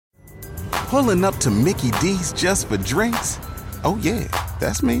Pulling up to Mickey D's just for drinks? Oh yeah,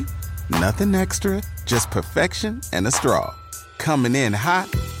 that's me. Nothing extra, just perfection and a straw. Coming in hot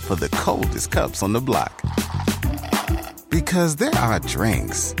for the coldest cups on the block. Because there are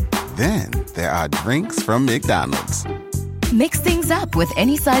drinks. Then there are drinks from McDonald's. Mix things up with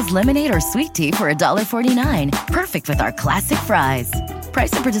any size lemonade or sweet tea for $1.49. Perfect with our classic fries.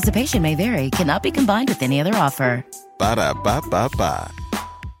 Price and participation may vary. Cannot be combined with any other offer. Ba-da-ba-ba-ba.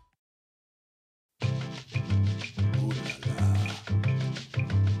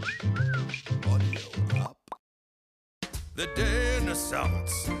 The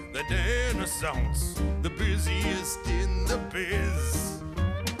Renaissance, the busiest in the biz.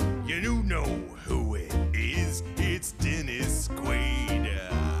 You know who it is, it's Dennis Quaid.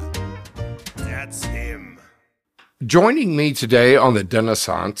 That's him. Joining me today on the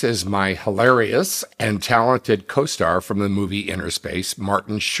Renaissance is my hilarious and talented co-star from the movie Innerspace,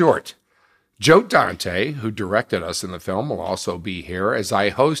 Martin Short. Joe Dante, who directed us in the film, will also be here as I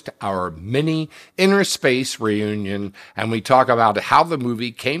host our mini Innerspace Reunion, and we talk about how the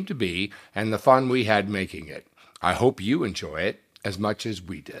movie came to be and the fun we had making it. I hope you enjoy it as much as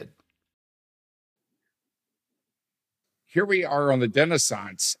we did. Here we are on the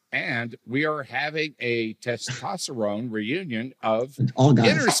Renaissance, and we are having a testosterone reunion of all guys.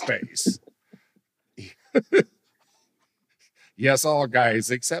 Innerspace. Yes, all guys,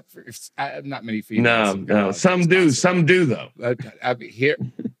 except for not many females. No, some do though. I'm here,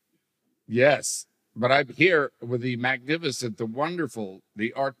 yes, but I'm here with the magnificent, the wonderful,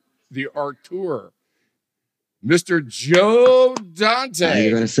 the Artur, Mr. Joe Dante.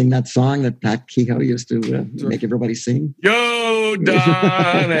 You're going to sing that song that Pat Kehoe used to make everybody sing? Joe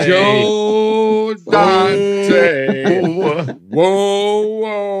Dante. Joe Dante. Whoa,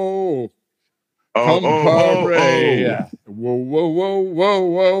 whoa. Whoa,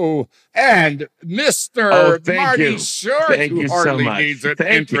 whoa. And Mr. Marty Short, who hardly needs an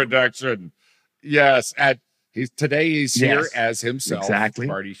introduction. Yes, today he's here as himself, exactly.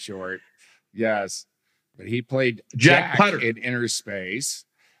 Marty Short. Yes, but he played Jack Putter in Innerspace.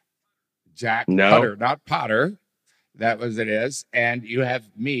 Putter, not Potter. That was it is. And you have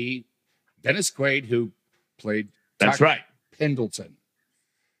me, Dennis Quaid, who played Pendleton.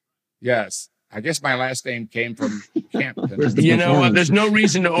 Yes. I guess my last name came from Camp Pendleton. You know what? There's no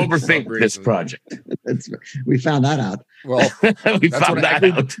reason to overthink this project. We found that out. Well, we found that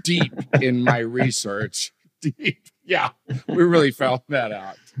out deep in my research. Deep. Yeah, we really found that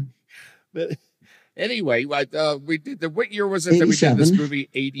out. But anyway, we did what year was it that we did this movie?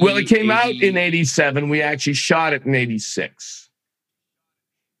 80. Well, it came out in 87. We actually shot it in 86.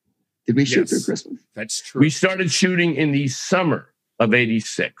 Did we shoot through Christmas? That's true. We started shooting in the summer of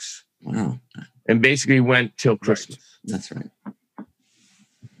 86. Wow. And basically went till Christmas. Right. That's right.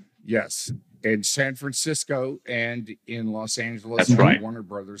 Yes. In San Francisco and in Los Angeles. That's right. Warner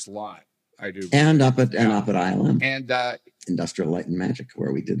Brothers lot. I do. And up at Island. And Industrial Light and Magic,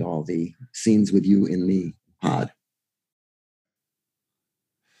 where we did all the scenes with you in the pod.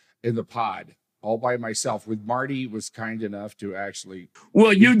 In the pod. All by myself. With Marty was kind enough to actually.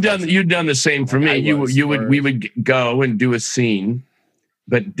 Well, you'd done the same for me. We would go and do a scene.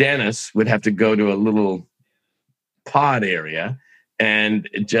 But Dennis would have to go to a little pod area and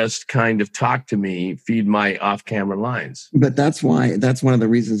just kind of talk to me, feed my off-camera lines. But that's one of the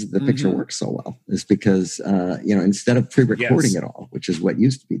reasons that the picture works so well, is because, instead of pre-recording it all, which is what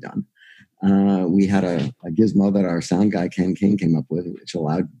used to be done, we had a gizmo that our sound guy, Ken King, came up with, which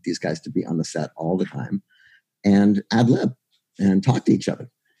allowed these guys to be on the set all the time and ad-lib and talk to each other.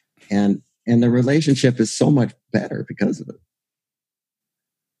 And the relationship is so much better because of it.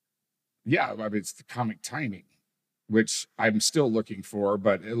 Yeah, I mean, it's the comic timing, which I'm still looking for,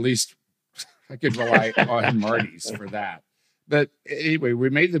 but at least I could rely on Marty's for that. But anyway,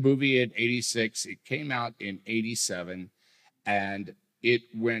 we made the movie in 86. It came out in 87, and it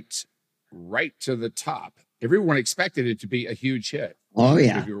went right to the top. Everyone expected it to be a huge hit. Oh,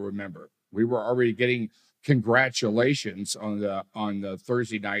 yeah. If you remember. We were already getting congratulations on the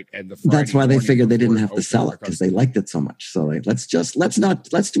Thursday night and the Friday. That's why they figured they didn't have to sell it, because they liked it so much. So let's do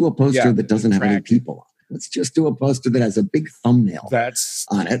a poster that doesn't have any people on it. Let's just do a poster that has a big thumbnail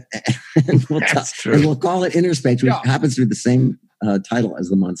on it. And we'll call it Innerspace, which happens to be the same title as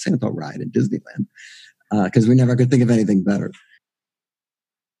the Monsanto ride in Disneyland, because we never could think of anything better.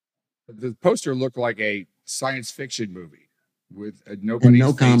 The poster looked like a science fiction movie with nobody's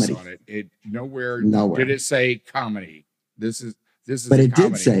face comedy on it. Nowhere did it say comedy. This is. But it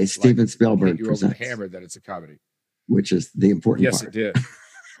did say Steven Spielberg presents. Over the hammer that it's a comedy, which is the important part. Yes, it did.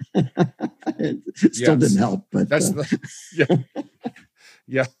 It still didn't help, but that's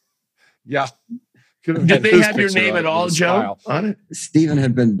Yeah. Did they have your name at all, Joe, on it? Stephen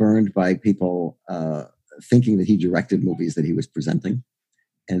had been burned by people thinking that he directed movies that he was presenting.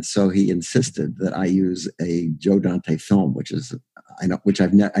 And so he insisted that I use a Joe Dante film, which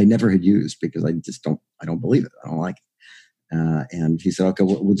I never had used because I don't believe it. I don't like it. And he said, okay,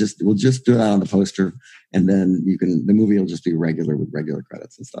 we'll just do that on the poster. And then the movie will just be regular with regular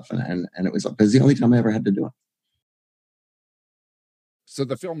credits and stuff. And it was the only time I ever had to do it. So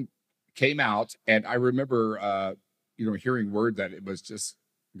the film came out, and I remember, hearing word that it was just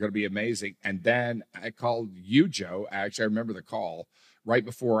going to be amazing. And then I called you, Joe. Actually, I remember the call right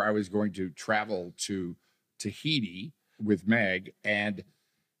before I was going to travel to Tahiti with Meg, and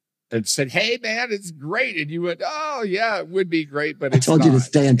said, "Hey, man, it's great." And you went, "Oh, yeah, it would be great, but it's I told you to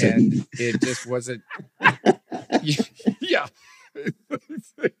stay in Tahiti." And it just wasn't. Yeah.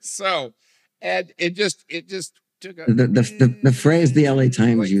 So, and it just took a... The phrase the LA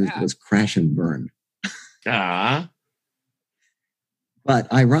Times used was "crash and burn."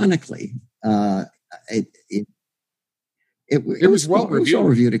 But ironically, it was well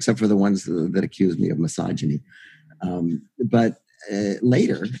reviewed, except for the ones that accused me of misogyny. But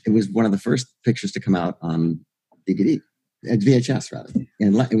later, it was one of the first pictures to come out on DVD, VHS rather,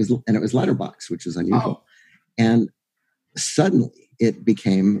 and it was letterbox, which was unusual. And suddenly, it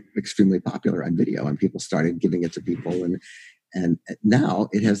became extremely popular on video, and people started giving it to people, and now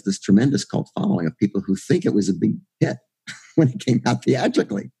it has this tremendous cult following of people who think it was a big hit when it came out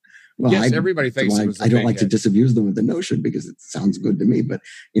theatrically. Well, yes, everybody thinks it was a big hit. I don't like to disabuse them of the notion because it sounds good to me, but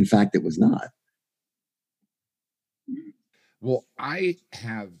in fact, it was not. Well, I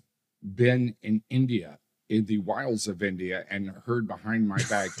have been in India, in the wilds of India, and heard behind my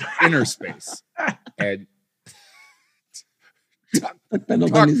back Innerspace. And talk about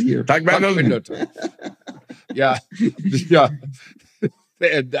Pendleton. Yeah. Yeah.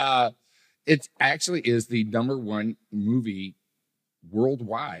 And it actually is the #1 movie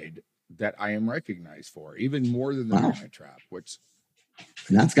worldwide that I am recognized for, even more than the Midnight Trap, which...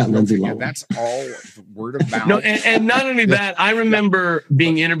 And that's got Lindsay Lohan. That's all word of mouth. No, and not only that, I remember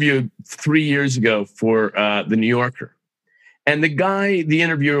being interviewed 3 years ago for The New Yorker. And the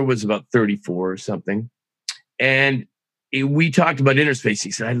interviewer was about 34 or something. And we talked about Innerspace.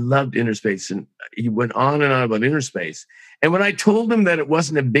 He said, I loved Innerspace. And he went on and on about Innerspace. And when I told him that it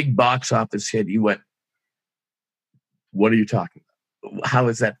wasn't a big box office hit, he went, what are you talking about? How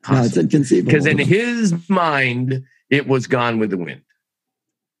is that possible? No, it's inconceivable. Because in his mind, it was Gone with the Wind.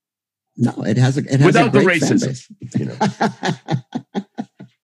 No, it has without a great the racism.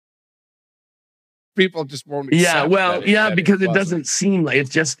 People just won't accept because it doesn't seem like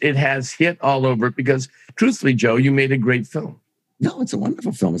it has hit all over it because truthfully, Joe, you made a great film. No, it's a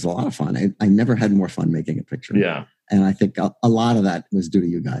wonderful film. It's a lot of fun. I never had more fun making a picture. Yeah. And I think a lot of that was due to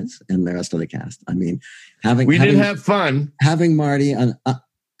you guys and the rest of the cast. I mean, we did have fun. Having Marty do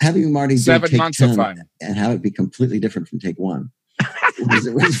 7 months of fun and have it be completely different from take one.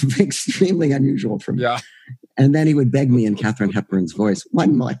 It was extremely unusual for me. Yeah. And then he would beg me in Katharine Hepburn's voice,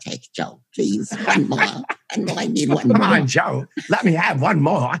 one more take, Joe, please. One more. I need one more. Come on, Joe. Let me have one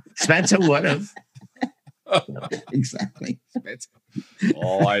more. Spencer would have. Exactly.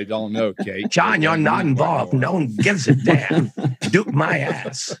 Oh, I don't know, Kate. John, you're not involved. No one gives a damn. Duke my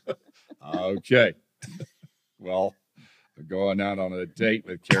ass. Okay. Well, we're going out on a date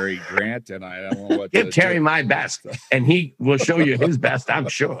with Cary Grant, and I don't know what. Give Cary my best, and he will show you his best, I'm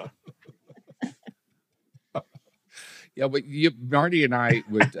sure. Yeah, but Marty and I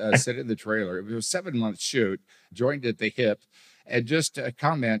would sit in the trailer. It was a 7-month shoot, joined at the hip, and just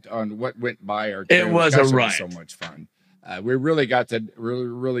comment on what went by our trailer. It was a riot. So much fun. We really got to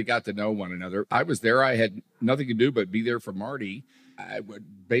know one another. I was there. I had nothing to do but be there for Marty. I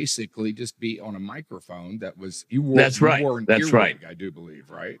would basically just be on a microphone that was That's right. I do believe,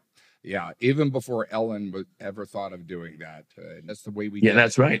 right? Yeah, even before Ellen would ever thought of doing that. That's the way we did it. Yeah,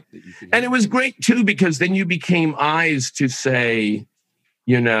 that's right. And it was great, too, because then you became eyes to say,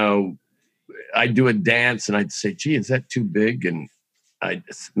 I'd do a dance and I'd say, gee, is that too big? And I'd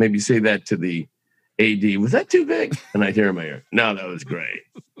maybe say that to the AD, was that too big? And I'd hear in my ear, no, that was great.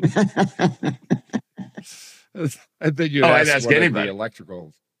 And then you'd ask anybody. The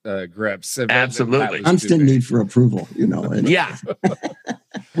electrical grips. Absolutely. Constant need for approval, Yeah.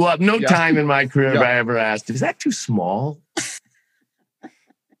 Well, no time in my career have I ever asked, is that too small?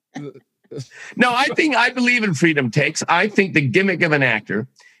 No, I believe in freedom takes. I think the gimmick of an actor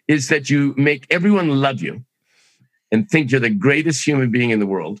is that you make everyone love you and think you're the greatest human being in the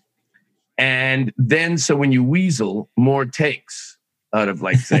world. And then, so when you weasel, more takes out of,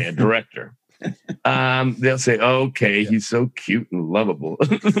 like, say, a director. they'll say, okay, he's so cute and lovable.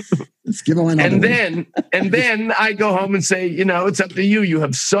 Let's give him another one. And then I go home and say, it's up to you. You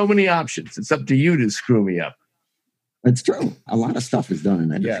have so many options. It's up to you to screw me up. It's true. A lot of stuff is done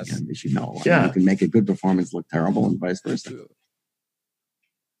in editing, as you know. I mean, you can make a good performance look terrible and vice versa.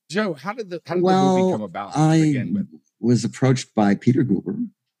 Joe, how did the movie come about to begin with? Was approached by Peter Goober,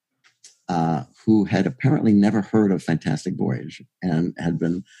 who had apparently never heard of Fantastic Voyage and had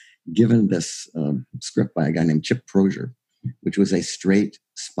been given this script by a guy named Chip Prozier, which was a straight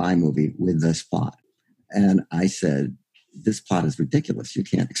spy movie with this plot. And I said, this plot is ridiculous. You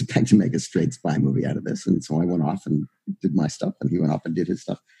can't expect to make a straight spy movie out of this. And so I went off and did my stuff, and he went off and did his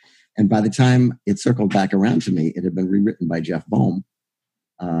stuff. And by the time it circled back around to me, it had been rewritten by Jeff Bohm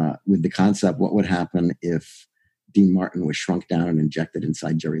with the concept, what would happen if Dean Martin was shrunk down and injected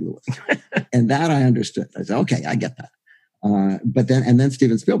inside Jerry Lewis? And that I understood. I said, okay, I get that. But then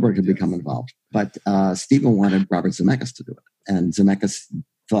Steven Spielberg had become involved. But Steven wanted Robert Zemeckis to do it. And Zemeckis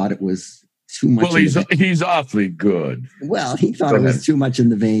thought it was too much. Well, he's awfully good. Well, he thought it was too much in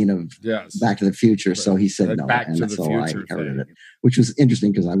the vein of Back to the Future. Right. So he said no. And so I inherited it, which was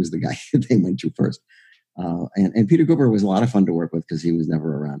interesting because I was the guy that they went to first. And Peter Goober was a lot of fun to work with because he was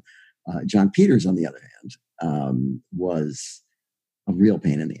never around. John Peters, on the other hand, was a real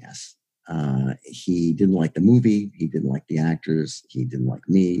pain in the ass. He didn't like the movie. He didn't like the actors. He didn't like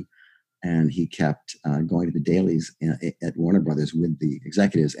me. And he kept going to the dailies at Warner Brothers with the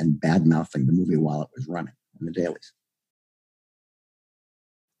executives and bad-mouthing the movie while it was running in the dailies.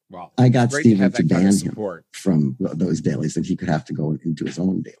 Wow. I got Steven to ban him from those dailies, that he could have to go into his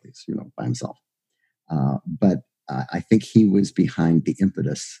own dailies, by himself. But I think he was behind the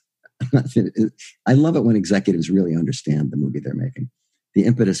impetus. I love it when executives really understand the movie they're making. The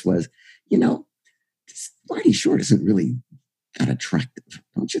impetus was, Marty Short isn't really that attractive.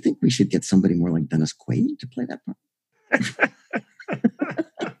 Don't you think we should get somebody more like Dennis Quaid to play that part?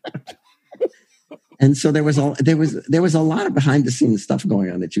 And so there was a lot of behind the scenes stuff going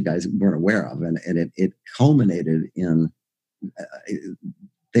on that you guys weren't aware of, and it culminated in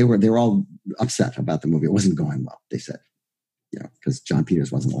they were all upset about the movie. It wasn't going well, they said, because John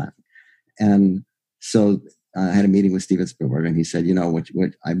Peters wasn't laughing. And so I had a meeting with Steven Spielberg, and he said,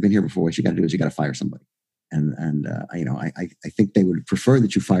 what I've been here before. What you got to do is you got to fire somebody. And I think they would prefer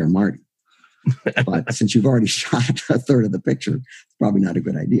that you fire Marty. But since you've already shot a third of the picture, it's probably not a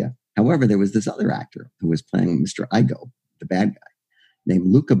good idea. However, there was this other actor who was playing Mr. Igo, the bad guy, named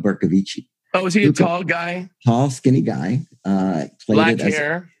Luca Bercovici. Oh, is he a tall guy? Tall, skinny guy. Black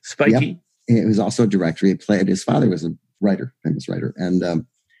hair, spiky. Yep. He was also a director. His father was a writer, famous writer. And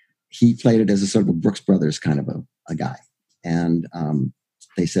he played it as a sort of a Brooks Brothers kind of a guy. And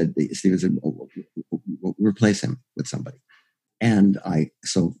they said, Steven said, we'll replace him with somebody. And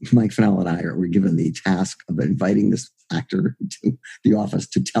so Mike Fennell and I were given the task of inviting this actor to the office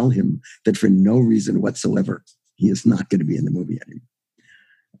to tell him that for no reason whatsoever, he is not going to be in the movie anymore.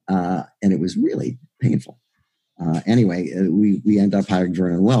 And it was really painful. Anyway, we ended up hiring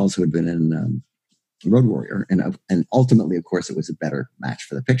Vernon Wells, who had been in Road Warrior. And ultimately, of course, it was a better match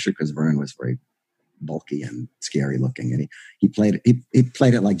for the picture because Vernon was very bulky and scary looking, and he played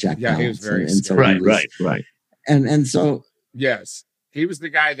it like Jack Palance. He was very right. And so yes, he was the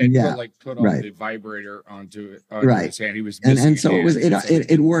guy that put on the vibrator onto his hand. He was and so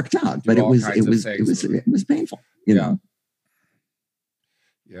it worked out, but it was painful. You know?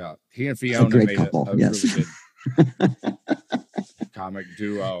 Yeah. He and Fiona made a really good comic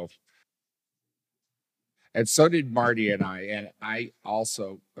duo. And so did Marty and I. And I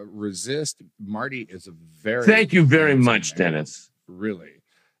also resist. Marty is a very... Thank you very much, man. Dennis. Really.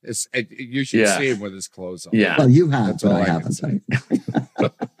 You should see him with his clothes on. Yeah. Well, you have, but I haven't.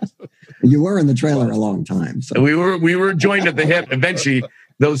 You were in the trailer a long time. So. We were joined at the hip. Eventually,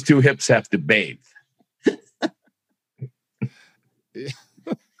 those two hips have to bathe.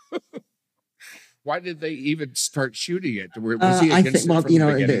 Why did they even start shooting it? Was he I think,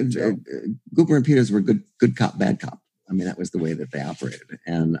 Goober and Peters were good cop, bad cop. I mean, that was the way that they operated.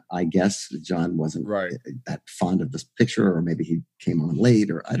 And I guess John wasn't that fond of this picture, or maybe he came on late,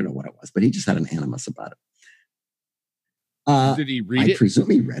 or I don't know what it was, but he just had an animus about it. Did he read it? I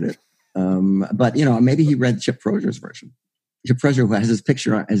presume he read it. But, maybe he read Chip Prozier's version. Chip Prozier, who has his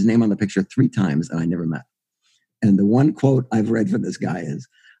name on the picture 3 times, and I never met. And the one quote I've read from this guy is,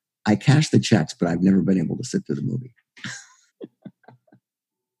 I cash the checks, but I've never been able to sit through the movie.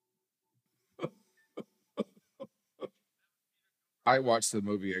 I watched the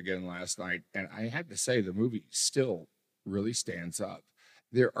movie again last night, and I have to say the movie still really stands up.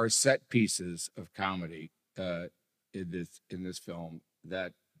 There are set pieces of comedy in this film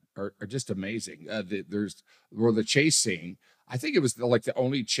that are just amazing. The chase scene. I think it was like the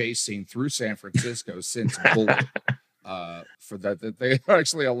only chase scene through San Francisco since Bullet. For that they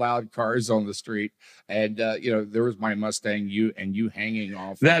actually allowed cars on the street, and there was my Mustang, you hanging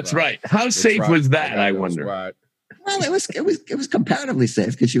off. That's right. How safe was that? I wonder. Well, it was comparatively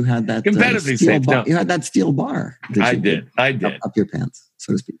safe because you had that comparatively safe. No. You had that steel bar. I did up your pants,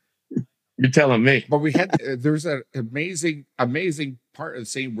 so to speak. You're telling me. But we had there's an amazing part of the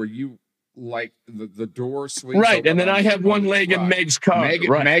scene where you like the door swings right, and then I have one leg in Meg's car.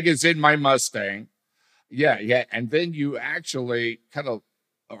 Meg is in my Mustang. Yeah, and then you actually kind of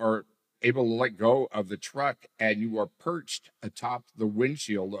are able to let go of the truck, and you are perched atop the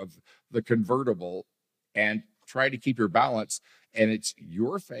windshield of the convertible, and try to keep your balance. And it's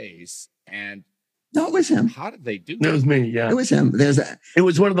your face and. No, it was him. How did they do that? It was me, yeah. It was him. It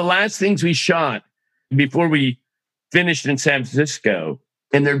was one of the last things we shot before we finished in San Francisco,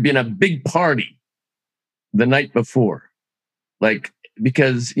 and there'd been a big party the night before.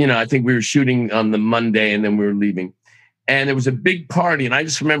 Because, I think we were shooting on the Monday and then we were leaving. And there was a big party, and I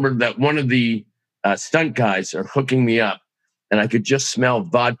just remembered that one of the stunt guys are hooking me up, and I could just smell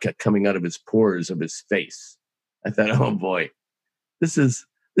vodka coming out of his pores of his face. I thought, oh boy, this is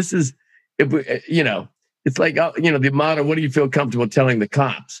it's like, the motto, what do you feel comfortable telling the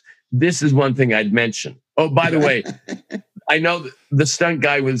cops? This is one thing I'd mention. Oh, by the way, I know the stunt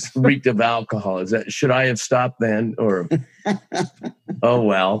guy was reeked of alcohol. Should I have stopped then? Or, oh,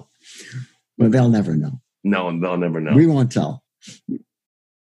 well. Well, they'll never know. No, they'll never know. We won't tell.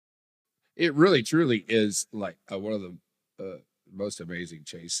 It really, truly is like one of the most amazing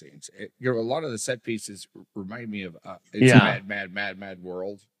chase scenes. A lot of the set pieces remind me of it's Mad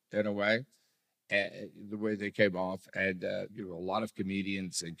World in a way, and the way they came off, and a lot of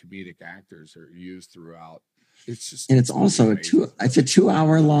comedians and comedic actors are used throughout. It's also amazing. It's a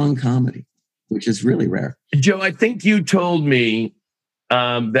 2-hour long comedy, which is really rare. Joe, I think you told me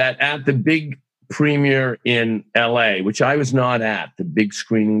that at the big premiere in LA, which I was not at, the big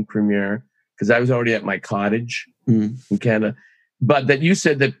screening premiere, because I was already at my cottage in Canada, but that you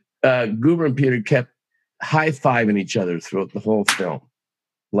said that Goober and Peter kept high-fiving each other throughout the whole film.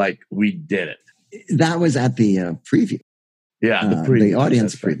 Like, we did it. That was at the preview. Yeah, the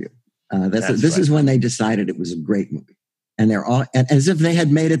audience preview. This is when they decided it was a great movie. And they're all as if they had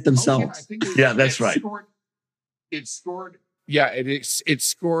made it themselves. That's right. It scored. Yeah, it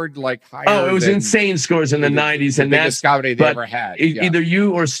scored like higher. Oh, it was insane scores in the 90s. And that's the comedy they ever had. Either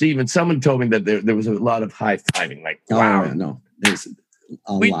you or Steven, someone told me that there was a lot of high-fiving. Like, wow. Oh, no. There's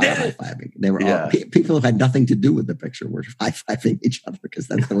a lot of high-fiving. They were all people who had nothing to do with the picture were high-fiving each other because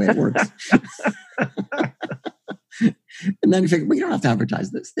that's the way it works. And then you think, well, you don't have to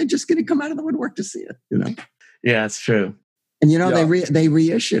advertise this. They're just going to come out of the woodwork to see it, Yeah, it's true. And they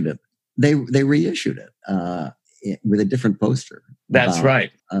reissued it. They reissued it with a different poster. That's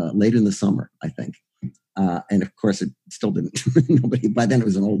right. Late in the summer, I think. And of course, it still didn't. Nobody. By then, it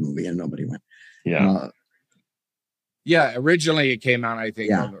was an old movie, and nobody went. Yeah. Originally, it came out, I think.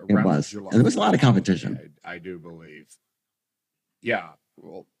 Yeah, it was. July. And there was a lot of competition. I do believe. Yeah.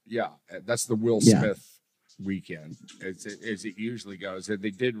 Well, yeah. That's the Will Smith weekend, as it usually goes. And they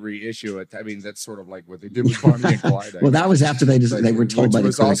did reissue it. I mean, that's sort of like what they did with Bonnie and Clyde. Well, that was after they were told by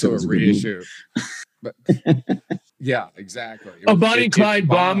the critics also it was a reissue. But yeah, exactly. Bonnie and Clyde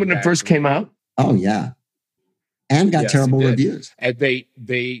bombed when it first came out. Oh yeah, and got terrible reviews. And they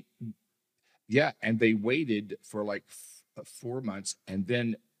waited for like 4 months and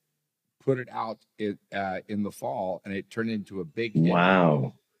then put it out in the fall, and it turned into a big hit.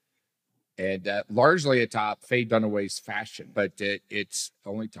 Wow. And largely atop Faye Dunaway's Fashion, but it's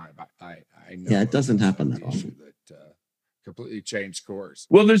only time I know. Yeah, it doesn't happen that often. That completely changed course.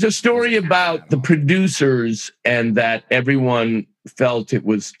 Well, there's a story about the producers and that everyone felt it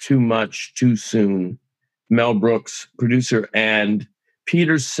was too much too soon. Mel Brooks, producer, and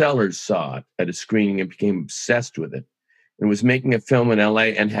Peter Sellers saw it at a screening and became obsessed with it, and was making a film in LA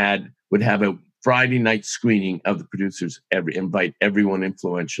and would have a Friday night screening of the producers, invite everyone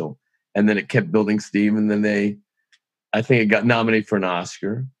influential. And then it kept building steam, and then I think it got nominated for an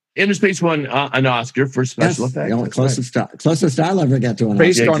Oscar. Innerspace won an Oscar for special effects. The only closest I'll ever get to an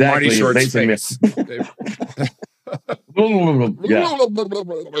Based Oscar. on Marty Short's face.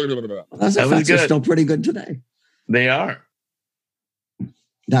 Those effects are still pretty good today. They are.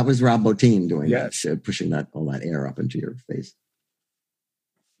 That was Rob Bottin doing that shit, pushing all that air up into your face.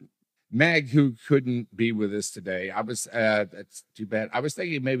 Meg, who couldn't be with us today, that's too bad. I was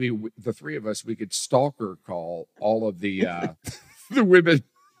thinking maybe the three of us, we could stalker call all of the the women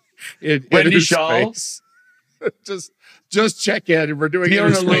in Wendy Shaw. just check in. And we're doing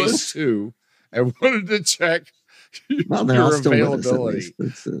Fiona Innerspace Lewis 2. I wanted to check Well, they're your all still availability.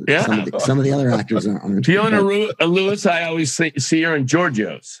 with us, at least. Some of the other actors aren't. Fiona Lewis, I always see her in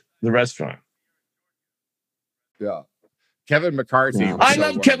Giorgio's, the restaurant. Yeah. Kevin McCarthy. Yeah. I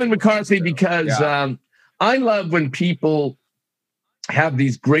love Kevin McCarthy because I love when people have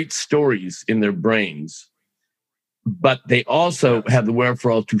these great stories in their brains, but they also have the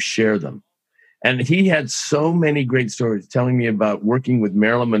wherewithal to share them. And he had so many great stories telling me about working with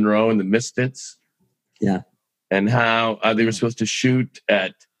Marilyn Monroe and the Misfits. Yeah. And how they were supposed to shoot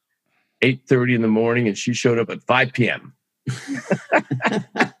at 8:30 in the morning, and she showed up at 5 p.m.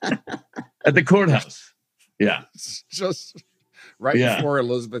 at the courthouse. Yeah. Just right before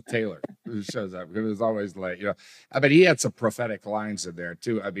Elizabeth Taylor, who shows up. It was always late. I mean, he had some prophetic lines in there,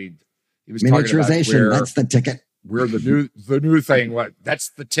 too. I mean, he was talking about that's the ticket. We're the new thing. What? That's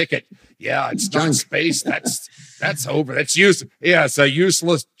the ticket. Yeah, it's not space. That's over. That's use. Yeah, it's a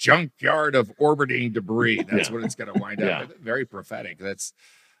useless junkyard of orbiting debris. That's what it's going to wind up. Yeah. Very prophetic. That's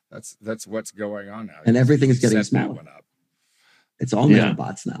what's going on now. And everything is getting smaller. It's all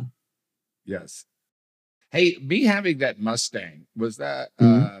nanobots now. Yes. Hey, me having that Mustang, was that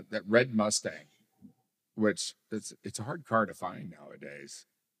that red Mustang, which it's a hard car to find nowadays.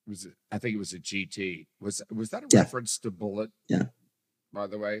 I think it was a GT. Was that a reference to Bullet? Yeah. By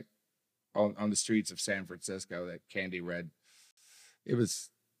the way, on the streets of San Francisco, that candy red. That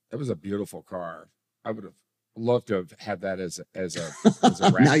was a beautiful car. I would have loved to have had that as a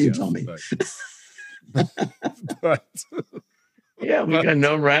wrap. Now you tell me. But yeah, we got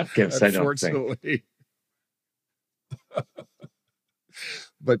no wrap gifts. Unfortunately.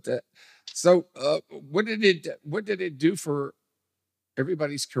 But so what did it do for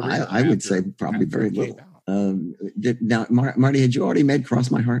everybody's career? I would say probably very little. Now, Marty, had you already made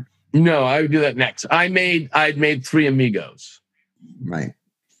Cross My Heart? No, I would do that next. I'd made Three Amigos. Right.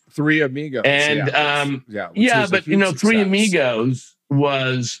 Three Amigos. And but Three Amigos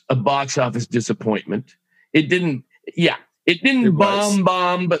was a box office disappointment. It didn't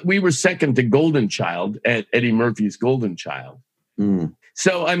bomb, but we were second to Golden Child at Eddie Murphy's Golden Child. Mm.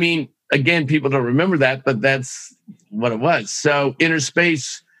 So, I mean, again, people don't remember that, but that's what it was. So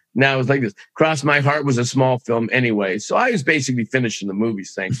Innerspace now is like this. Cross My Heart was a small film anyway. So I was basically finishing the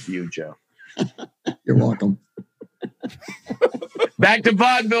movies thanks to you, Joe. You're welcome. Back to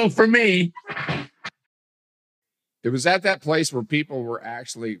vaudeville for me. It was at that place where people were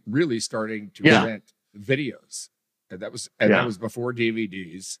actually really starting to rent videos. And that was before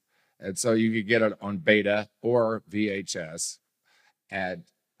DVDs. And so you could get it on beta or VHS. And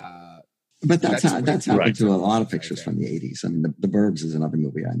but that's happened to a lot of pictures from the 80s. I mean, the Burbs is another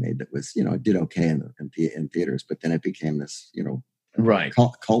movie I made that was, it did okay in theaters, but then it became this,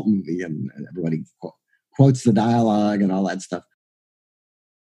 cult movie, and everybody quotes the dialogue and all that stuff.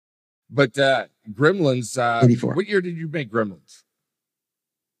 But Gremlins, 84. What year did you make Gremlins?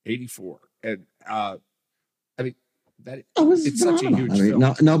 84. And I mean, it's such a huge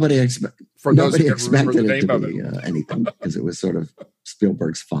film. Nobody expected it to be anything, because it was sort of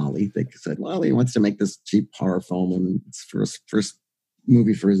Spielberg's folly. They said, well, he wants to make this cheap horror film, and it's first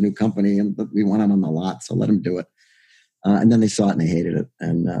movie for his new company, and we want him on the lot, so let him do it. And then they saw it and they hated it,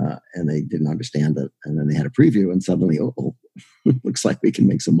 and they didn't understand it. And then they had a preview, and suddenly, looks like we can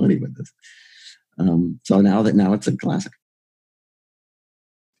make some money with this. So now it's a classic.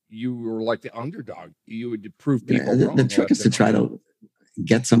 You were like the underdog. You would prove people wrong. The trick is to try to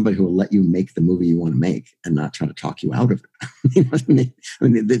get somebody who will let you make the movie you want to make, and not try to talk you out of it. You know what I mean? I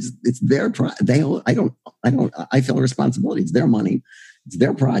mean, it's their I feel a responsibility. It's their money. It's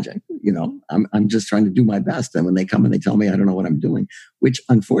their project. I'm just trying to do my best. And when they come and they tell me I don't know what I'm doing, which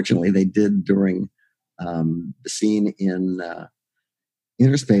unfortunately they did during the scene in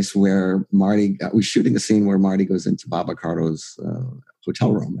Innerspace where Marty was shooting the scene where Marty goes into Bob Ricardo's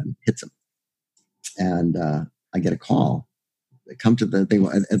hotel room and hits him. And I get a call. They come to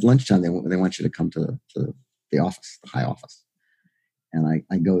at lunchtime. They want you to come to the office, the high office. And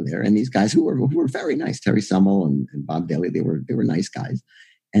I go there, and these guys who were very nice, Terry Semmel and Bob Daly, they were nice guys.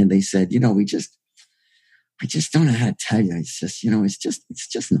 And they said, I just don't know how to tell you. It's just, it's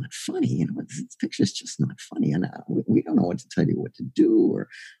just not funny. This picture's just not funny. And we don't know what to tell you what to do, or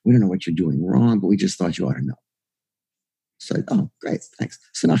we don't know what you're doing wrong, but we just thought you ought to know. So, great, thanks.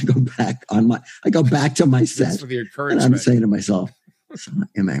 So now I go back to my set, for the and I'm saying to myself, so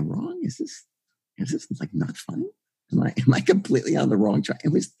am I wrong? Is this like not funny? Am I completely on the wrong track? It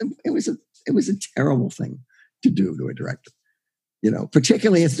was a terrible thing to do to a director.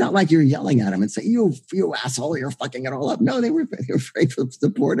 Particularly, it's not like you're yelling at them and saying, you asshole, you're fucking it all up. No, they were very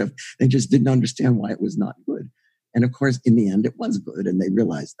supportive. They just didn't understand why it was not good. And of course, in the end, it was good, and they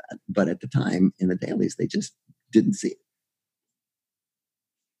realized that. But at the time, in the dailies, they just didn't see it.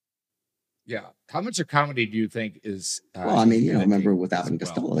 Yeah. How much of comedy do you think is... remember with Abbott and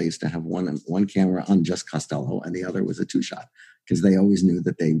Costello, they used to have one camera on just Costello, and the other was a 2-shot, because they always knew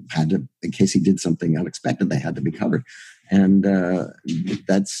that they had to, in case he did something unexpected, they had to be covered. And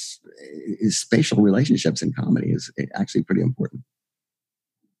that's spatial relationships in comedy is actually pretty important.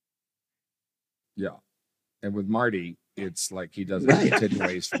 Yeah. And with Marty, it's like he does it 10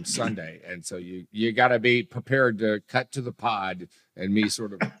 ways from Sunday. And so you got to be prepared to cut to the pod, and me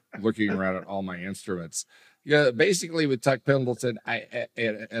sort of looking around at all my instruments. Yeah, basically with Tuck Pendleton,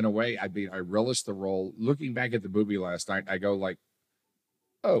 in a way, I relish the role. Looking back at the movie last night, I go like,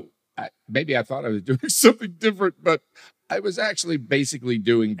 maybe I thought I was doing something different, but I was actually basically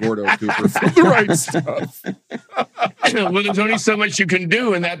doing Gordo Cooper for the right stuff. Well, there's only so much you can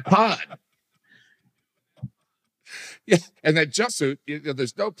do in that pod. Yeah, and that jumpsuit,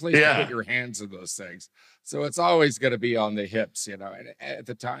 there's no place to put your hands in those things. So it's always going to be on the hips, And at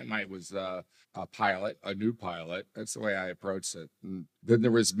the time, I was a pilot, a new pilot. That's the way I approached it. And then there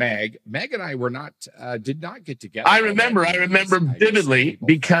was Meg. Meg and I did not get together. I remember vividly,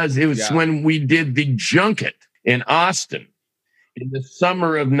 because it was when we did the junket in Austin in the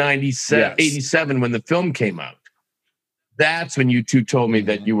summer of 87, when the film came out. That's when you two told me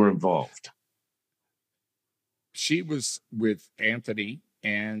that you were involved. She was with Anthony,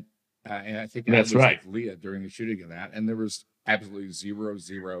 and I think that's right, with Leah during the shooting of that, and there was absolutely zero,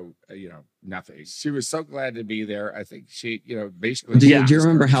 nothing. She was so glad to be there. I think she, basically. Do you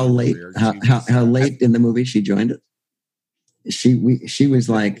remember how late in the movie she joined it? She was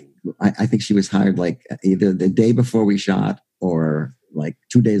like, I think she was hired like either the day before we shot or like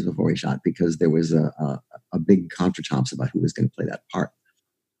 2 days before we shot, because there was a big contretemps about who was going to play that part.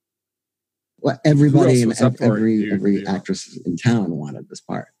 Well, everybody and every actress in town wanted this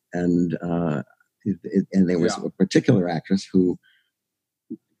part, and there was a particular actress who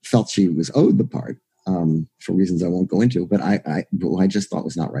felt she was owed the part for reasons I won't go into, but I just thought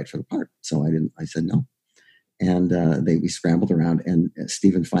was not right for the part, so I said no, and we scrambled around, and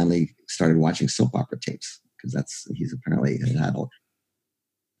Stephen finally started watching soap opera tapes, because he's apparently an adult.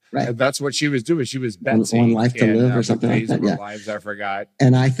 Right. And that's what she was doing. She was Betsy on Life to Live or something like that. Yeah. Lives I Forgot.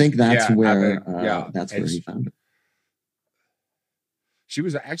 And I think that's where he found it. She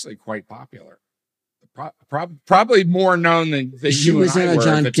was actually quite popular. Probably more known than she was in a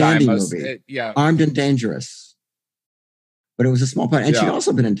John Candy movie. Armed and Dangerous. But it was a small part. And she'd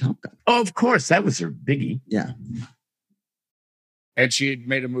also been in Top Gun. Oh, of course. That was her biggie. Yeah. And she had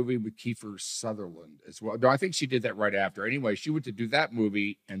made a movie with Kiefer Sutherland as well. No, I think she did that right after. Anyway, she went to do that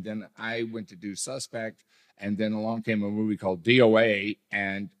movie, and then I went to do Suspect, and then along came a movie called DOA,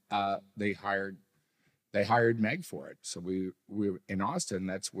 and they hired Meg for it. So we were in Austin.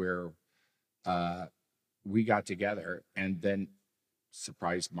 That's where we got together, and then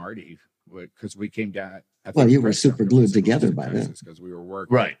surprised Marty because we came down. Well, you were super glued together by then because we were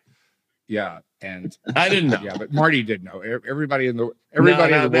working. Right. Yeah, and I didn't know. Yeah, but Marty did know. Everybody in the world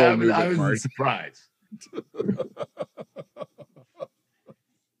knew that I was Marty. Surprised.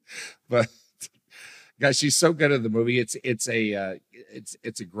 But guys, she's so good at the movie. It's a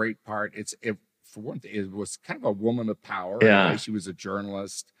great part. For one thing, it was kind of a woman of power. Yeah, right? She was a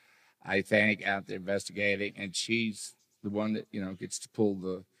journalist, I think, out there investigating, and she's the one that gets to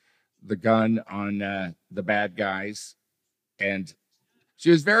pull the gun on the bad guys, and she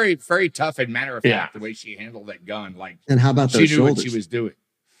was very, very tough and matter of fact, the way she handled that gun. Like, and how about those she knew what she was doing.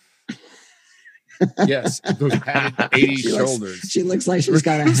 Yes, those padded 80 shoulders. She looks like she's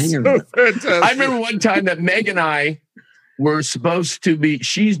got a hanger. I remember one time that Meg and I were supposed to be.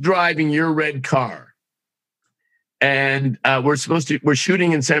 She's driving your red car, and we're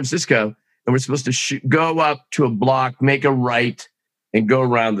shooting in San Francisco, and we're supposed to go up to a block, make a right, and go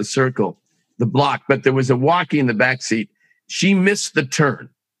around the block. But there was a walkie in the back seat. She missed the turn,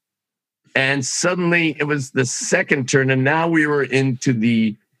 and suddenly it was the second turn, and now we were into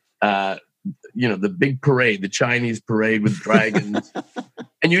the, the big parade, the Chinese parade with dragons,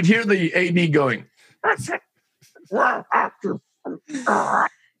 and you'd hear the AD going,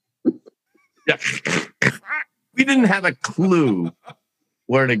 we didn't have a clue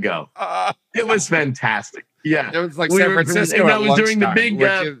where to go. It was fantastic. Yeah, it was like San Francisco. That was during the big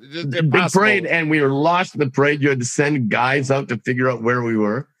parade, and we were lost in the parade. You had to send guys out to figure out where we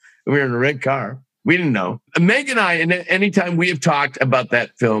were. We were in a red car. We didn't know. Meg and I, and anytime we have talked about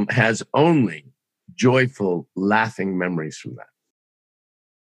that film, has only joyful, laughing memories from that.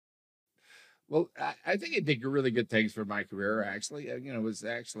 Well, I think it did really good things for my career. Actually, it was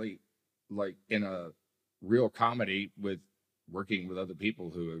actually like in a real comedy with working with other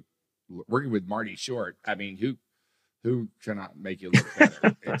people working with Marty Short. I mean, who cannot make you look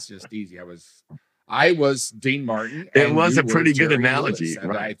better? It's just easy. I was Dean Martin. It was you a pretty were good Jerry analogy, Lewis, and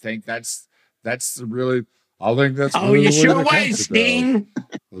right? I think that's really. I think that's. Oh, really you what sure it comes was, to. Dean.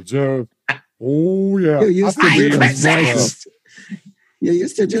 Joe. Oh yeah. You used to do those Princess. voices. You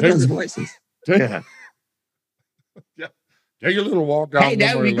used to do those voices. Yeah. Take a little walk down. Hey,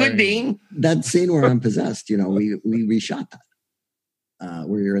 that would be memory good, lane. Dean. That scene where I'm possessed, we reshot that.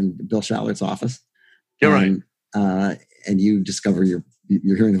 Where you're in Bill Shallert's office. You're right. And you discover you're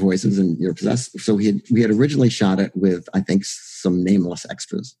hearing the voices and you're possessed. So we had originally shot it with, I think, some nameless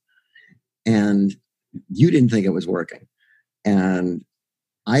extras. And you didn't think it was working. And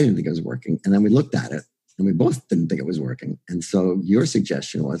I didn't think it was working. And then we looked at it and we both didn't think it was working. And so your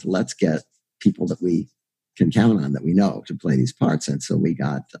suggestion was, let's get people that we can count on, that we know, to play these parts. And so we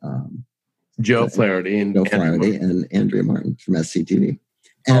got Joe Flaherty and Andrea Martin from SCTV.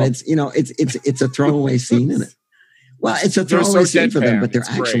 And it's a throwaway scene in it. Well, it's a throwaway scene for them, but they're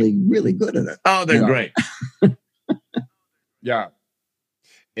actually really good at it. Oh, they're great. Yeah.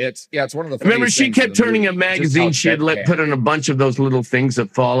 It's one of the. Remember, she kept turning a magazine. She had put in a bunch of those little things that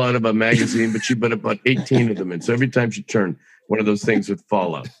fall out of a magazine, but she put about 18 of them in. So every time she turned, one of those things would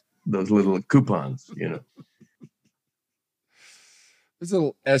fall out. Those little coupons, This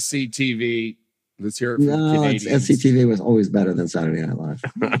little SCTV. Let's hear it from Canadians. SCTV was always better than Saturday Night Live.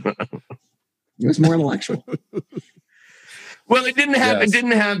 It was more intellectual. Well, it didn't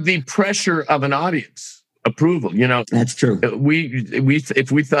have the pressure of an audience approval. That's true.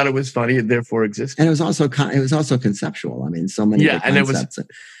 If we thought it was funny, it therefore existed. And it was also conceptual. I mean, so many concepts.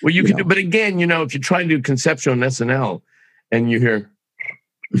 You could do, but again, if you try to do conceptual on SNL and you hear,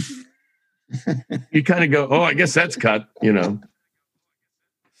 you kind of go, "Oh, I guess that's cut," In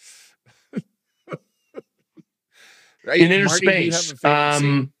Innerspace,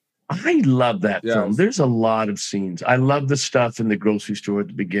 I love that film. There's a lot of scenes. I love the stuff in the grocery store at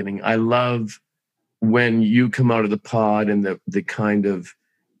the beginning. I love when you come out of the pod and the kind of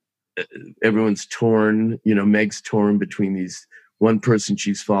everyone's torn. Meg's torn between these one person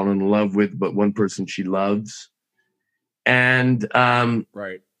she's fallen in love with, but one person she loves, and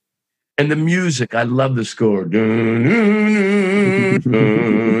right. And the music, I love the score.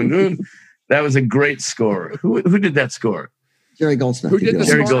 That was a great score. Who did that score? Jerry Goldsmith. Who did the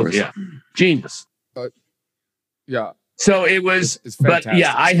Jerry score? Goldsmith, yeah. Genius. Yeah. So it was, it's but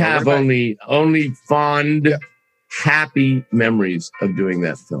yeah, I have only fond, happy memories of doing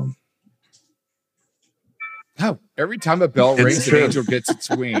that film. Oh, every time a bell rings, an angel gets its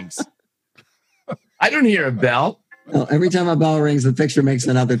wings. I don't hear a bell. No, every time a bell rings, the picture makes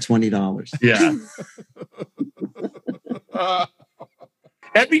another $20. Yeah.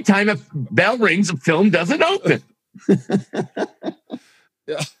 Every time a bell rings, a film doesn't open.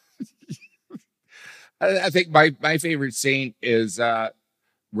 Yeah. I think my favorite scene is where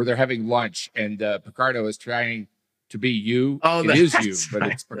they're having lunch and Picardo is trying to be you. Oh, it is you, but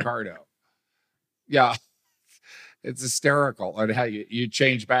it's Picardo. Yeah. It's hysterical on how you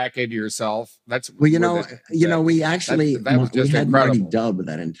change back into yourself. That's we actually we had Marty dub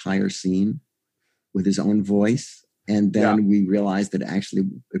that entire scene with his own voice, and then we realized that actually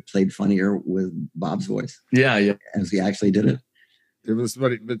it played funnier with Bob's voice. Yeah, as he actually did it. It was,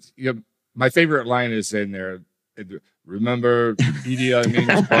 but my favorite line is in there. Remember Idi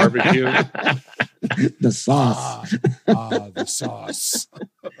Amin's barbecue? The sauce. The sauce.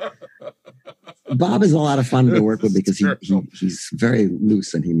 Bob is a lot of fun to work with because he's very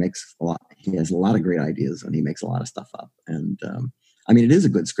loose and he has a lot of great ideas and he makes a lot of stuff up. And it is a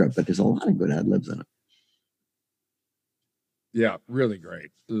good script, but there's a lot of good ad libs in it. Yeah, really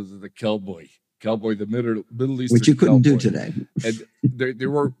great. It was the Cowboy, the Middle Eastern, which you couldn't do today. And there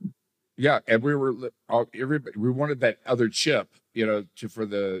were, and we wanted that other chip, for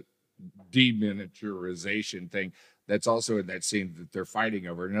the deminiaturization thing. That's also in that scene that they're fighting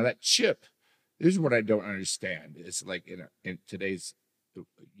over. Now that chip, this is what I don't understand. It's like in today's,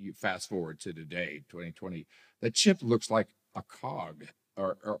 you fast forward to today, 2020, that chip looks like a cog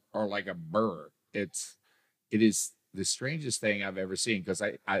or like a burr. It is the strangest thing I've ever seen because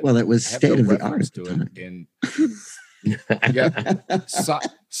it was state of the art to it in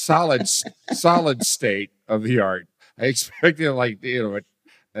solid state of the art. I expected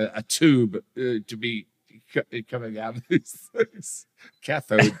a tube to be coming out of these things,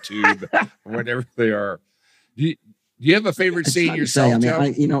 cathode tube or whatever they are. Do you have a favorite scene yourself?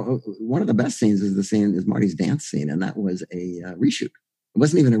 One of the best scenes is Marty's dance scene, and that was a reshoot. It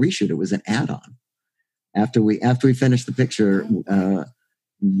wasn't even a reshoot. It was an add-on. After we finished the picture,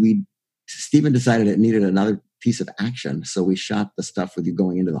 Stephen decided it needed another piece of action. So we shot the stuff with you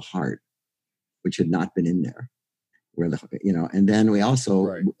going into the heart, which had not been in there. And then we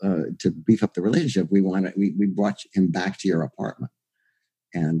also, to beef up the relationship, we brought him back to your apartment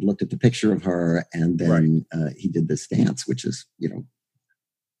and looked at the picture of her. And then he did this dance, which is,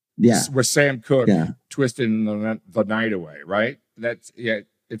 with Sam Cooke twisting the night away, right?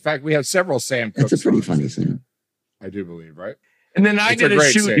 In fact, we have several Sam Cooke. It's a pretty funny scene. I do believe, right? And then I did a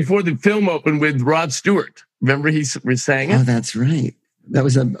shoot before the film opened with Rod Stewart. Remember he sang it? Oh, that's right. That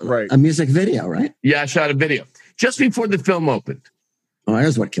was a music video, right? Yeah, I shot a video just before the film opened. Oh,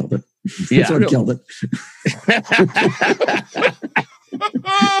 there's what killed it. Yeah. That's what killed it.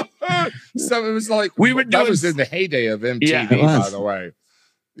 So it was like that was in the heyday of MTV, by the way.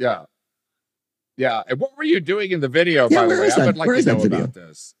 Yeah. Yeah. And what were you doing in the video, by the way? I would like to know about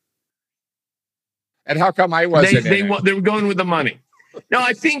this. And how come I wasn't they were going with the money. No,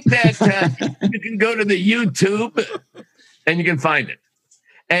 I think that you can go to the YouTube and you can find it.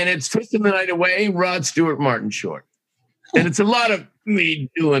 And it's Twisting the Night Away, Rod Stewart, Martin Short. And it's a lot of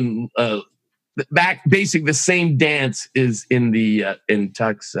me doing basically the same dance is in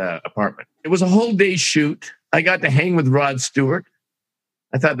Tuck's apartment. It was a whole day shoot. I got to hang with Rod Stewart.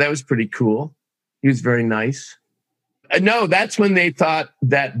 I thought that was pretty cool. He was very nice. No, that's when they thought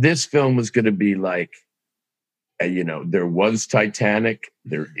that this film was going to be like, there was Titanic,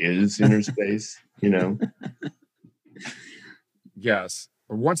 there is Innerspace, Yes.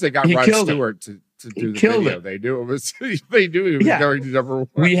 Once they got Rod Stewart to do the video, they knew it was going to number one.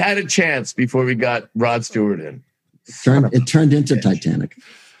 We had a chance before we got Rod Stewart in. It turned into Titanic.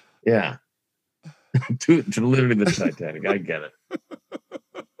 Yeah. to literally the Titanic. I get it.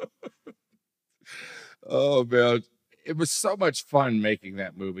 Oh, man. It was so much fun making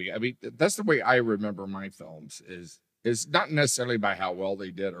that movie. I mean, that's the way I remember my films is not necessarily by how well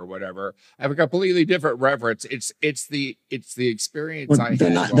they did or whatever. I have a completely different reference. It's the experience I had.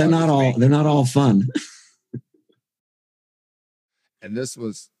 They're not all fun. And this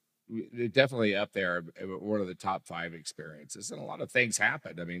was definitely up there, one of the top 5 experiences. And a lot of things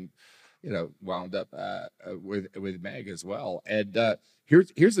happened. I mean, wound up with Meg as well. And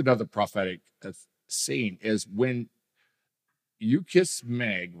here's another prophetic scene is when you kiss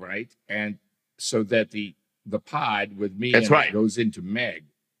Meg, right? And so that the pod with me goes into Meg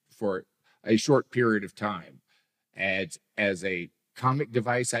for a short period of time as a comic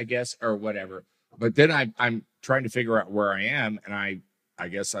device, I guess, or whatever. But then I'm trying to figure out where I am, and I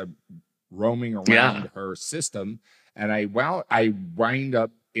guess I'm roaming around her system, and I wind up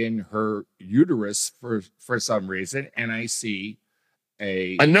in her uterus for some reason, and I see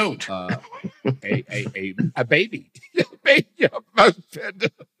a note, a baby,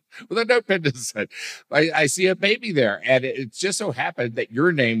 with a note pinned to the side. I see a baby there, and it just so happened that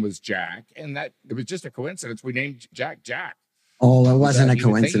your name was Jack, and that it was just a coincidence. We named Jack. Oh, it wasn't a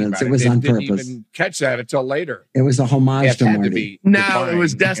coincidence. It was on purpose. Didn't even catch that until later. It was a homage to Marty. No, it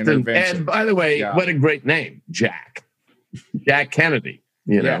was destined. And by the way, what a great name, Jack. Jack Kennedy.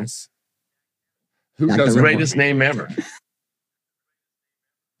 Yes. Who does the greatest name ever?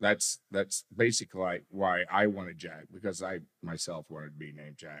 That's basically why I wanted Jack, because I myself wanted to be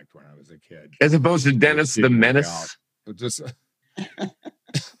named Jack when I was a kid. As opposed to Dennis the Menace?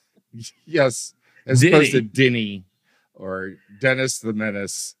 Yes. As opposed to Denny or Dennis the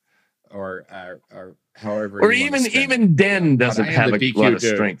Menace or however. Or even Den doesn't have a lot of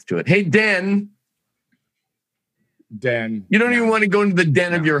strength to it. Hey, Den. You don't even want to go into the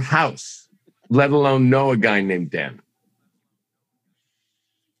den of your house, let alone know a guy named Den.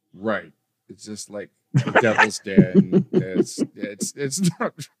 Right. It's just like the Devil's Den. It's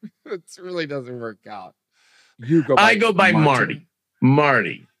not. It really doesn't work out. I go by Marty.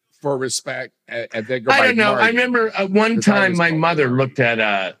 Marty. For respect, and then go by I don't know. Marty. I remember one time my mother looked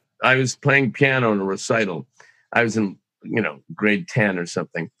at. I was playing piano in a recital. I was in grade 10 or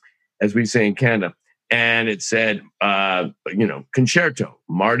something, as we say in Canada, and it said concerto,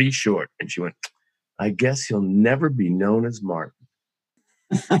 Marty Short, and she went, "I guess he'll never be known as Martin."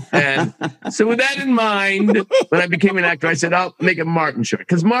 And so with that in mind, when I became an actor, I said, I'll make it Martin Short,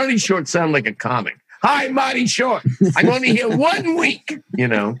 because Marty Short sounded like a comic. Hi, Marty Short. I'm only here 1 week.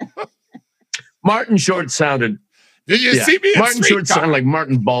 Martin Short sounded. Did you see me? Martin Short sounded like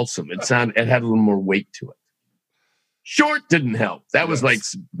Martin Balsam. It had a little more weight to it. Short didn't help. That was like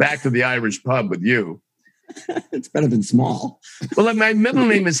back to the Irish pub with you. It's better than small. Well, my middle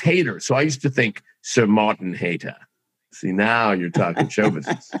name is Hayter, so I used to think Sir Martin Hayter. See, now you're talking show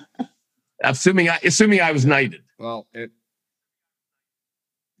business. Assuming I was knighted. Well,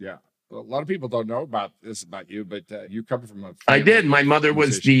 Yeah. Well, a lot of people don't know about this about you, but you come from a. I did. My mother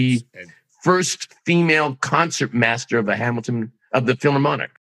was the first female concert master of the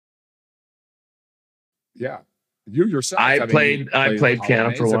Philharmonic. Yeah. You yourself. I played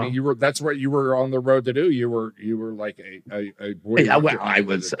piano for a while. I mean, that's what you were on the road to do. You were like a boy.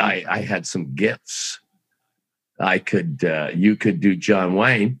 I had some gifts. You could do John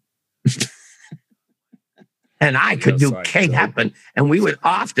Wayne. And I could do Kate Hepburn. And we would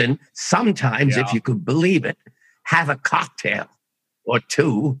often, sometimes, if you could believe it, have a cocktail or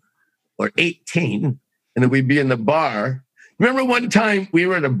 2 or 18. And then we'd be in the bar. Remember one time we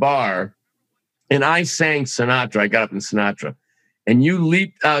were at a bar and I sang Sinatra. I got up in Sinatra. And you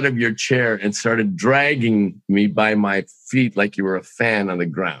leaped out of your chair and started dragging me by my feet like you were a fan on the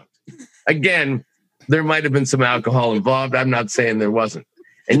ground. Again, there might have been some alcohol involved. I'm not saying there wasn't.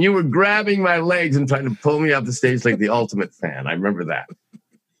 And you were grabbing my legs and trying to pull me off the stage like the ultimate fan. I remember that.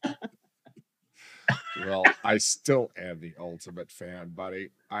 Well, I still am the ultimate fan,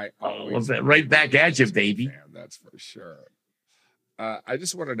 buddy. I always right back at you, baby. Fan, that's for sure. I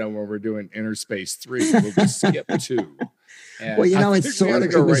just want to know when we're doing Innerspace 3. We'll just skip 2. Well, you know, it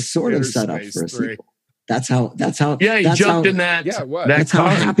was sort of set up for a sequel. That's how. Yeah, he jumped in that. Yeah, what? That's how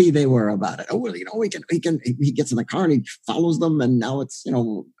happy they were about it. Oh, well, you know, he gets in the car and he follows them, and now it's, you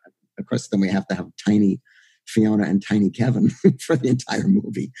know, of course, then we have to have Tiny Fiona and Tiny Kevin for the entire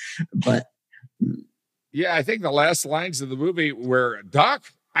movie. But yeah, I think the last lines of the movie were,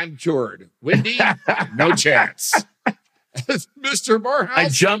 "Doc, I'm cured. Wendy, no chance." Mr. Morehouse, I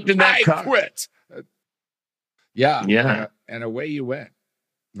jumped in that car. Quit. Yeah. And away you went.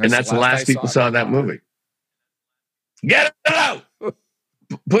 And that's the last people saw that movie. Get it out.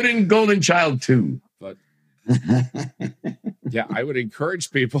 Put in Golden Child 2. But yeah, I would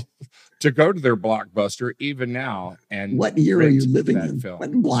encourage people to go to their Blockbuster even now. And what year are you living in? Film.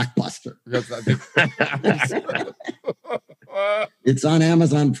 What Blockbuster? It's on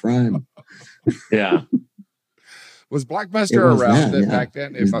Amazon Prime. Yeah. Was Blockbuster around back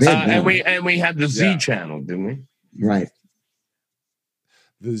then? It was and we had the Z channel, didn't we? Right.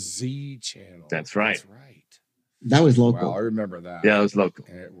 The Z channel. That's right. That's right. That was local. Well, I remember that. Yeah, it was local.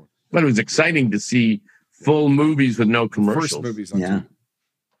 But it was exciting to see full movies with no commercials. First movies on TV.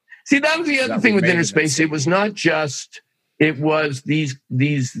 See, that was the other thing with Innerspace. It was not just. It was these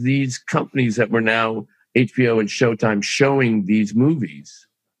companies that were now HBO and Showtime showing these movies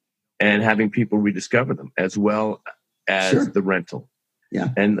and having people rediscover them, as well as the rental. Yeah.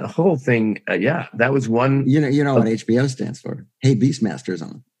 And the whole thing, that was one. You know what HBO stands for? Hey, Beastmaster's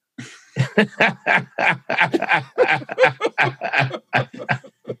on.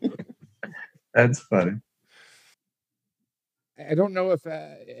 That's funny. I don't know if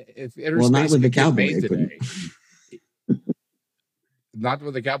Innerspace not with the cowboy today. Not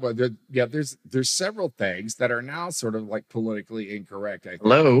with the cowboy. There's several things that are now sort of like politically incorrect. I think.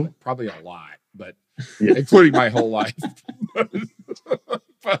 Hello, probably a lot, but including my whole life.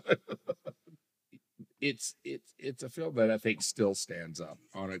 but it's a film that I think still stands up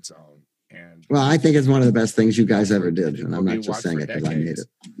on its own. And well, I think it's one of the best things you guys ever did, and I'm not just saying it because I made it.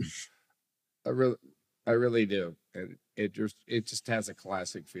 I really do. And it just has a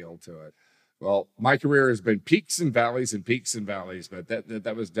classic feel to it. Well, my career has been peaks and valleys, but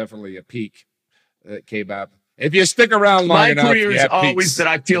that was definitely a peak that came up. If you stick around long enough, my career is always that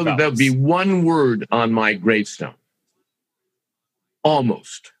I feel that there'll be one word on my gravestone.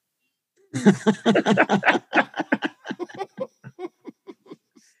 Almost.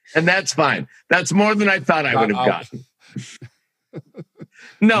 And that's fine. That's more than I thought I would have gotten.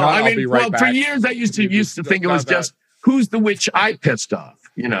 No, I mean, for years I used to think it was just who's the witch I pissed off,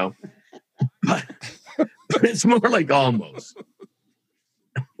 you know. But it's more like almost.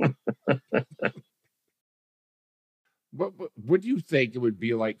 What do you think it would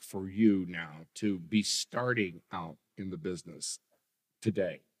be like for you now to be starting out in the business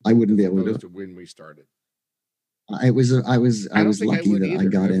today? I wouldn't be able to do it when we started. I was lucky that I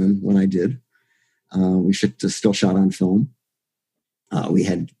got in when I did. We still shot on film. We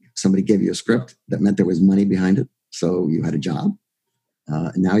had somebody give you a script that meant there was money behind it, so you had a job.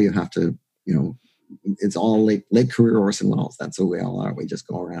 And now you have to, you know, it's all late career Orson Welles. That's who we all are. We just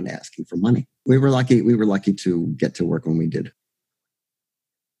go around asking for money. We were lucky to get to work when we did.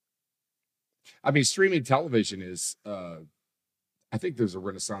 I mean, streaming television is. I think there's a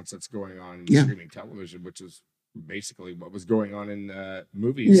renaissance that's going on in streaming television, which is basically what was going on in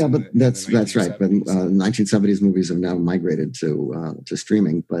movies. Yeah, but that's right. But 1970s movies have now migrated to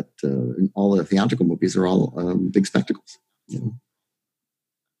streaming, but all the theatrical movies are all big spectacles. You know?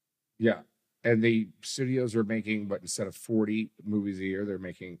 Yeah. And the studios are making, but instead of 40 movies a year, they're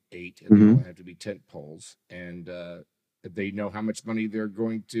making 8, and they all have to be tent poles. And they know how much money they're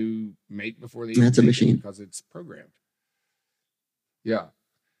going to make before they. That's a machine because it's programmed. Yeah,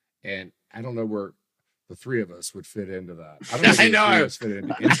 and I don't know where the three of us would fit into that. I know.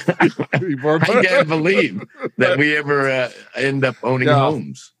 I can't believe that we ever end up owning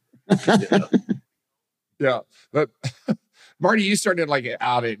homes. Yeah, but. Marty, you started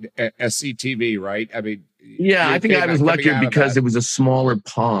out at SCTV, right? I mean, yeah, I think I was lucky because it was a smaller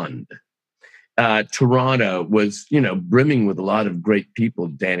pond. Toronto was, brimming with a lot of great people: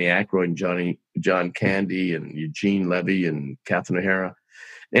 Danny Aykroyd, and John Candy, and Eugene Levy, and Catherine O'Hara,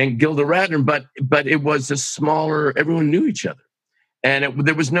 and Gilda Radner. But it was a smaller. Everyone knew each other, and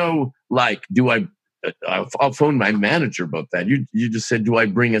there was no I'll phone my manager about that. You just said, do I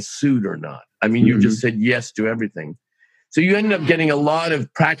bring a suit or not? I mean, you just said yes to everything. So you ended up getting a lot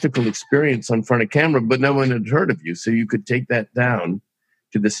of practical experience on front of camera, but no one had heard of you. So you could take that down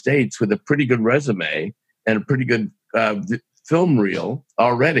to the States with a pretty good resume and a pretty good film reel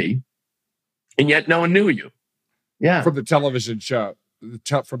already, and yet no one knew you. Yeah, from the television show,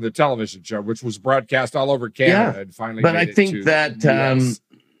 which was broadcast all over Canada, and finally. But I think that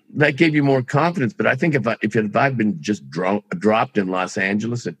that gave you more confidence. But I think if I'd been just dropped in Los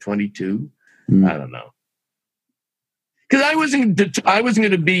Angeles at 22, I don't know. Because I wasn't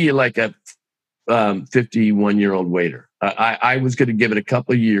going to be like a 51-year-old waiter. I was going to give it a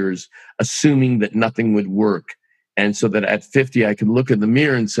couple of years, assuming that nothing would work, and so that at 50 I could look in the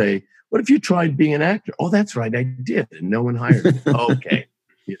mirror and say, "What if you tried being an actor?" Oh, that's right, I did, and no one hired me. Okay,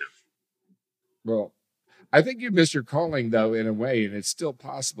 Well, I think you missed your calling, though, in a way, and it's still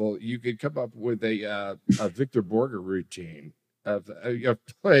possible. You could come up with a Victor Borger routine. Of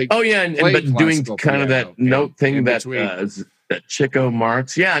playing, but doing kind of that note thing that Chico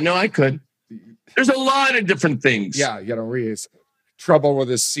Marx. Yeah, no, I could. There's a lot of different things. Yeah, trouble with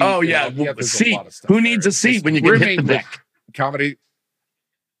his seat. Oh yeah, seat. Who needs a seat when you get hit the neck? Comedy,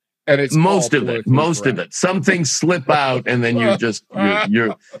 and it's most of it. Some things slip out, and then you're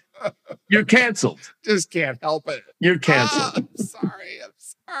canceled. Just can't help it. You're canceled. I'm sorry.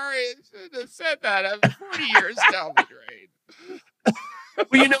 I shouldn't have said that. I'm 40 years down the drain.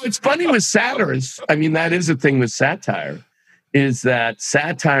 Well, it's funny with satires. I mean, that is the thing with satire, is that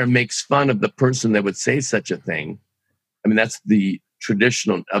satire makes fun of the person that would say such a thing. I mean, that's the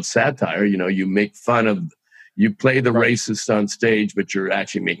tradition of satire. You make fun of, you play the racist on stage, but you're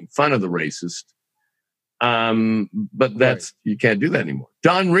actually making fun of the racist. But you can't do that anymore.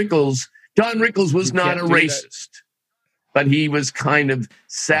 Don Rickles was not a racist. But he was kind of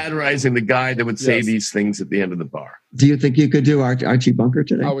satirizing the guy that would say these things at the end of the bar. Do you think you could do Archie Bunker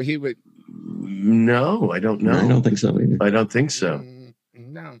today? Oh, he would. No, I don't know. No, I don't think so either. I don't think so.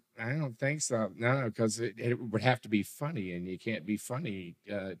 No, I don't think so. No, because it would have to be funny, and you can't be funny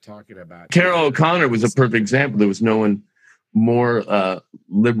talking about. Carol O'Connor was a perfect example. There was no one more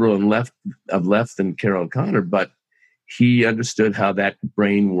liberal and left than Carol O'Connor, but he understood how that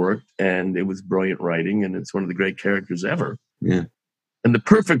brain worked, and it was brilliant writing, and it's one of the great characters ever. Yeah. And the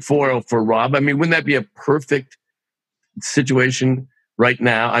perfect foil for Rob. I mean, wouldn't that be a perfect situation right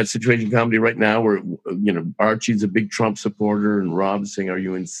now? A situation comedy right now where, Archie's a big Trump supporter and Rob's saying, "Are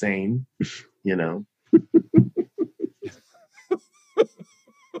you insane?" Yeah.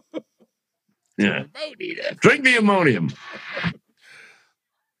 Drink the ammonium.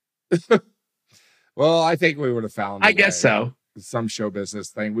 Well, I think we would have found. I guess so. Some show business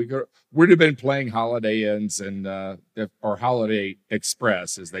thing. We'd have been playing Holiday Inns and or Holiday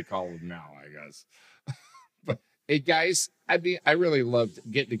Express, as they call them now, I guess. But hey, guys, I really loved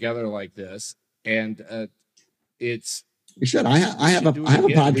getting together like this, and it's. We should. I have a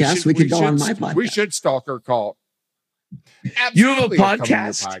podcast. We could go on my podcast. We should stalker call. Absolutely. You have a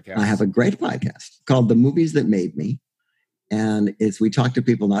podcast? I have a great podcast called The Movies That Made Me. And we talk to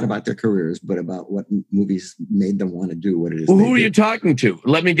people not about their careers, but about what movies made them want to do what it is. Well, who are you talking to?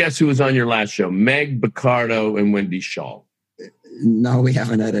 Let me guess who was on your last show. Meg Picardo and Wendy Shaw. No, we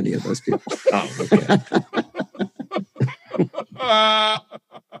haven't had any of those people. Oh, okay.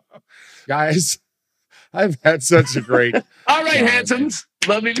 Guys, I've had such a great. All right, handsomes.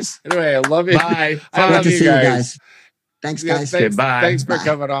 Love you. Anyway, I love you. Bye. I love you guys. Thanks, guys. Okay, bye. Thanks for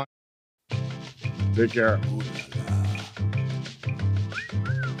coming on. Take care.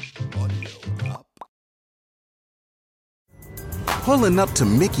 Pulling up to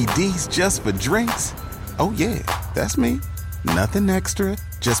Mickey D's just for drinks? Oh yeah, that's me. Nothing extra,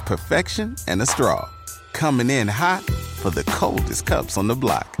 just perfection and a straw. Coming in hot for the coldest cups on the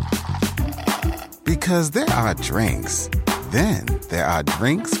block. Because there are drinks. Then there are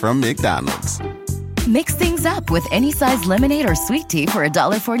drinks from McDonald's. Mix things up with any size lemonade or sweet tea for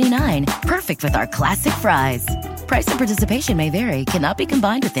 $1.49. Perfect with our classic fries. Price and participation may vary. Cannot be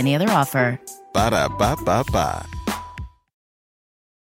combined with any other offer. Ba-da-ba-ba-ba.